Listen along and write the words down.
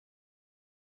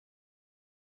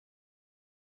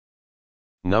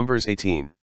Numbers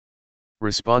 18.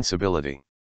 Responsibility.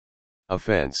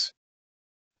 Offense.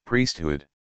 Priesthood.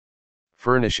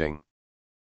 Furnishing.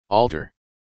 Altar.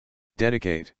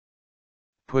 Dedicate.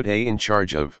 Put a in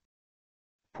charge of.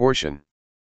 Portion.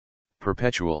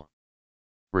 Perpetual.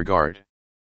 Regard.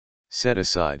 Set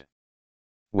aside.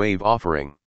 Wave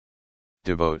offering.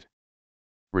 Devote.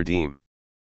 Redeem.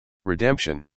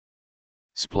 Redemption.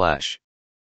 Splash.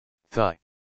 Thigh.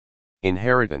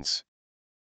 Inheritance.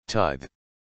 Tithe.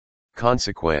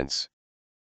 Consequence.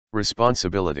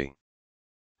 Responsibility.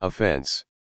 Offense.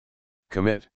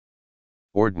 Commit.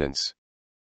 Ordinance.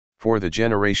 For the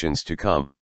generations to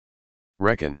come.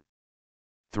 Reckon.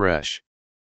 Thresh.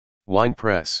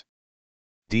 Winepress.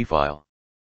 Defile.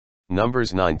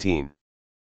 Numbers 19.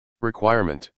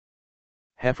 Requirement.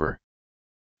 Heifer.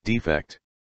 Defect.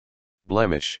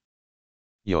 Blemish.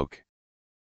 Yoke.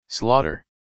 Slaughter.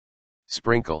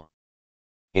 Sprinkle.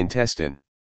 Intestine.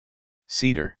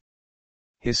 Cedar.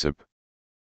 Hyssop.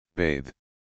 Bathe.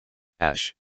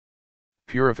 Ash.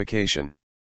 Purification.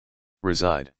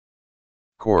 Reside.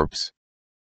 Corpse.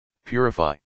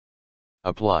 Purify.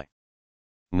 Apply.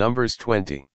 Numbers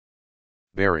 20.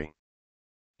 Berry.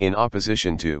 In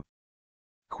opposition to.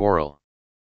 Quarrel.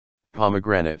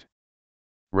 Pomegranate.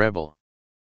 Rebel.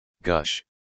 Gush.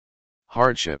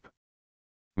 Hardship.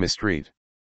 Mistreat.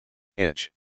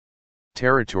 Itch.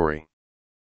 Territory.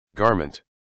 Garment.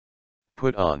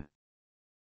 Put on.